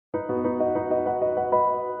So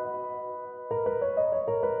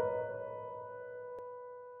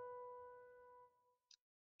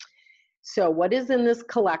what is in this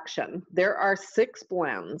collection? There are 6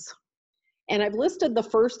 blends, and I've listed the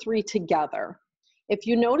first 3 together. If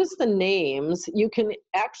you notice the names, you can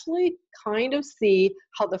actually kind of see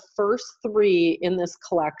how the first 3 in this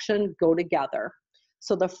collection go together.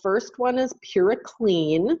 So the first one is Pura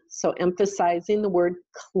Clean, so emphasizing the word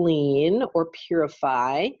clean or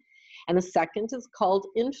purify. And the second is called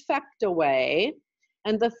Infect Away.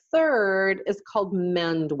 And the third is called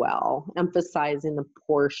Mend Well, emphasizing the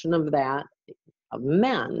portion of that of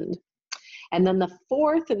mend. And then the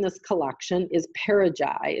fourth in this collection is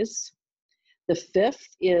Paragize. The fifth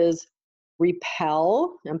is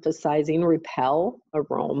Repel, emphasizing repel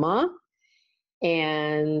aroma.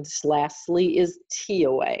 And lastly is Tea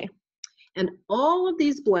Away. And all of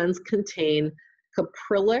these blends contain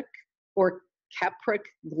caprylic or capric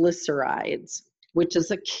glycerides, which is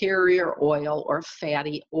a carrier oil or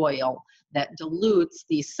fatty oil that dilutes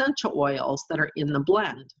the essential oils that are in the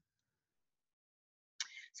blend.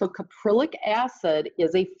 So caprylic acid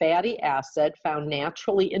is a fatty acid found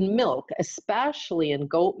naturally in milk, especially in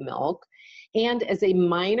goat milk, and as a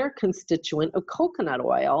minor constituent of coconut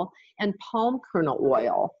oil and palm kernel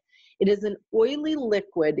oil. It is an oily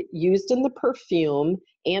liquid used in the perfume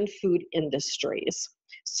and food industries.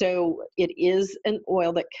 So it is an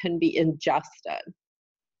oil that can be ingested.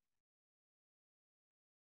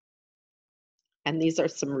 And these are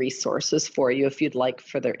some resources for you if you'd like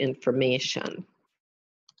further information.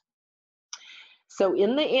 So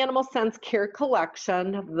in the Animal Sense Care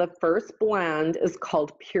collection, the first blend is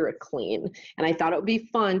called Pura Clean. And I thought it would be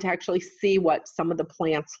fun to actually see what some of the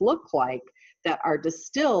plants look like that are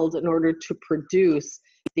distilled in order to produce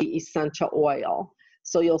the essential oil.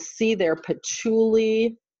 So you'll see there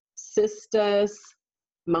patchouli, cistus,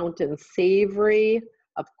 mountain savory,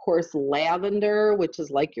 of course lavender, which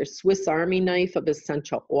is like your Swiss Army knife of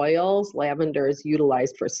essential oils. Lavender is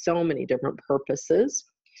utilized for so many different purposes.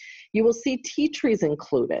 You will see tea trees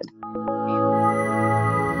included.